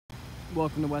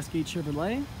Welcome to Westgate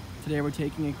Chevrolet. Today we're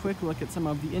taking a quick look at some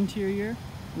of the interior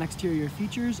and exterior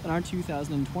features in our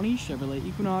 2020 Chevrolet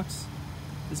Equinox.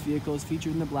 This vehicle is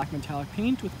featured in the black metallic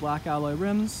paint with black alloy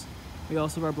rims. We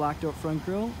also have our blacked out front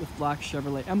grille with black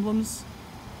Chevrolet emblems.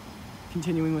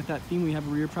 Continuing with that theme, we have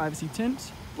a rear privacy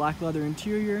tint, black leather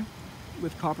interior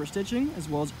with copper stitching, as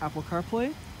well as Apple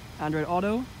CarPlay, Android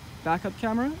Auto, backup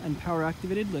camera, and power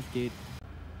activated liftgate.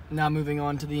 Now moving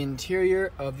on to the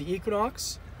interior of the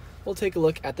Equinox, we'll take a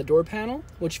look at the door panel,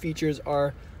 which features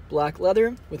our black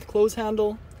leather with close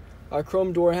handle, our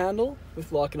chrome door handle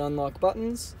with lock and unlock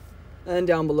buttons, and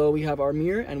down below we have our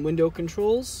mirror and window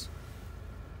controls.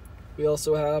 We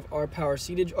also have our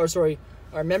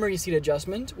our memory seat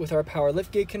adjustment with our power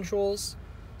liftgate controls,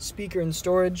 speaker and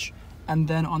storage, and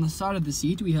then on the side of the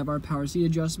seat we have our power seat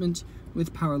adjustment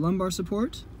with power lumbar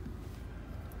support.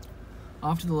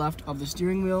 Off to the left of the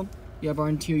steering wheel, we have our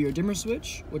interior dimmer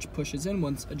switch, which pushes in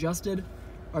once adjusted,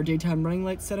 our daytime running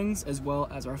light settings, as well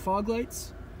as our fog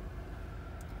lights,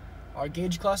 our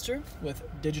gauge cluster with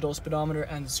digital speedometer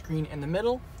and screen in the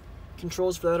middle.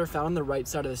 Controls for that are found on the right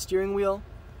side of the steering wheel.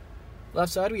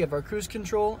 Left side, we have our cruise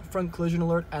control, front collision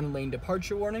alert, and lane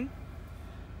departure warning.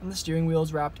 And the steering wheel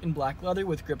is wrapped in black leather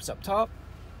with grips up top.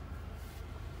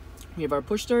 We have our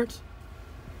push start,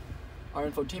 our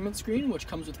infotainment screen, which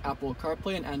comes with Apple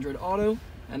CarPlay and Android Auto,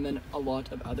 and then a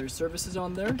lot of other services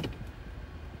on there.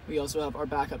 We also have our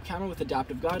backup camera with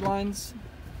adaptive guidelines,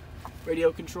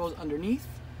 radio controls underneath,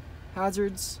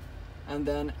 hazards, and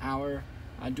then our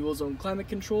dual zone climate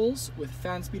controls with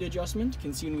fan speed adjustment. You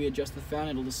can see when we adjust the fan,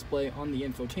 it'll display on the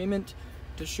infotainment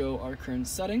to show our current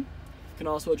setting. You can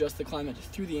also adjust the climate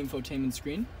through the infotainment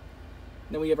screen.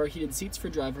 Then we have our heated seats for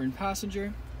driver and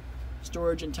passenger,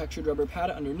 storage and textured rubber pad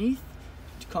underneath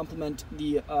to complement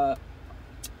the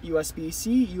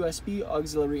USB-C, USB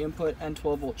auxiliary input, and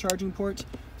 12-volt charging port,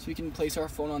 so we can place our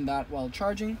phone on that while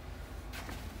charging.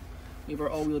 We have our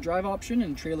all-wheel drive option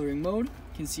in trailering mode.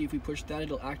 You can see if we push that,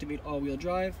 it'll activate all-wheel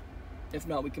drive. If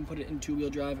not, we can put it in two-wheel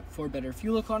drive for better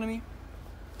fuel economy.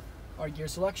 Our gear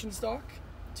selection stock,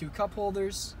 2 cup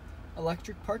holders,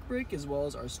 electric park brake, as well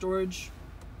as our storage,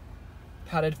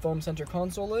 padded foam center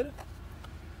console lid.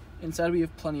 Inside we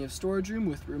have plenty of storage room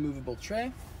with removable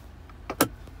tray.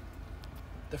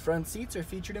 The front seats are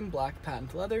featured in black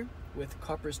patent leather with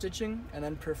copper stitching and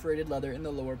then perforated leather in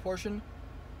the lower portion.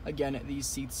 Again, these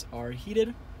seats are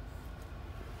heated.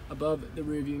 Above the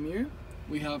rear view mirror,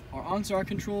 we have our OnStar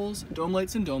controls, dome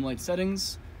lights and dome light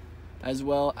settings, as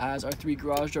well as our 3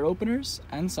 garage door openers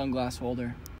and sunglass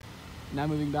holder. Now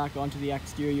moving back onto the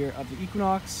exterior of the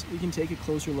Equinox, we can take a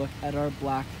closer look at our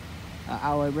black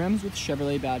alloy rims with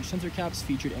Chevrolet badge sensor caps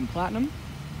featured in platinum.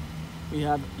 We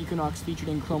have Equinox featured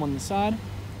in chrome on the side,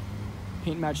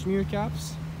 paint matched mirror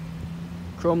caps,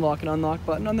 chrome lock and unlock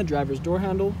button on the driver's door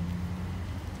handle,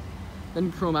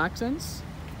 then chrome accents,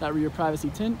 that rear privacy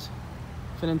tint,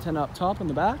 fin antenna up top on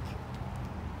the back,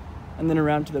 and then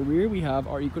around to the rear we have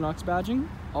our Equinox badging,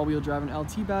 all-wheel drive and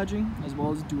LT badging, as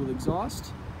well as dual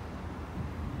exhaust.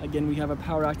 Again, we have a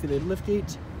power activated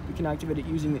liftgate. We can activate it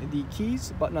using the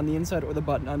keys, button on the inside or the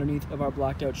button underneath of our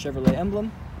blacked out Chevrolet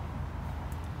emblem.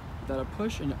 Give that a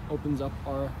push and it opens up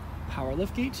our power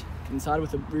liftgate. Inside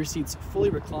with the rear seats fully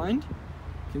reclined,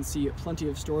 you can see plenty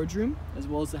of storage room, as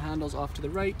well as the handles off to the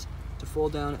right to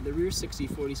fold down the rear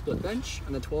 60/40 split bench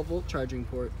and the 12-volt charging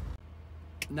port.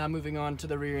 Now moving on to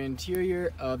the rear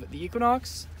interior of the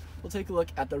Equinox, we'll take a look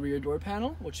at the rear door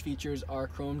panel, which features our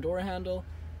chrome door handle,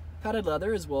 padded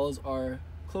leather, as well as our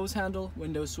close handle,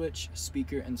 window switch,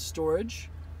 speaker, and storage.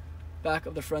 Back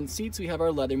of the front seats we have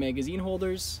our leather magazine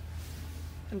holders,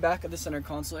 and back of the center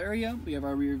console area we have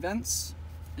our rear vents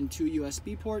and 2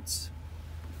 USB ports.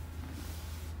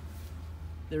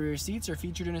 The rear seats are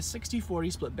featured in a 60/40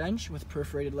 split bench with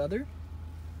perforated leather,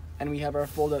 and we have our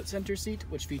fold-out center seat,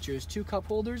 which features 2 cup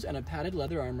holders and a padded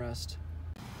leather armrest.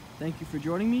 Thank you for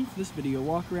joining me for this video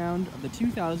walk around of the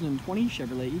 2020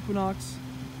 Chevrolet Equinox.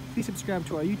 Please subscribe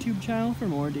to our YouTube channel for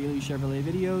more daily Chevrolet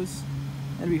videos,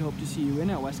 and we hope to see you in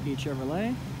at Westgate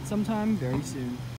Chevrolet sometime very soon.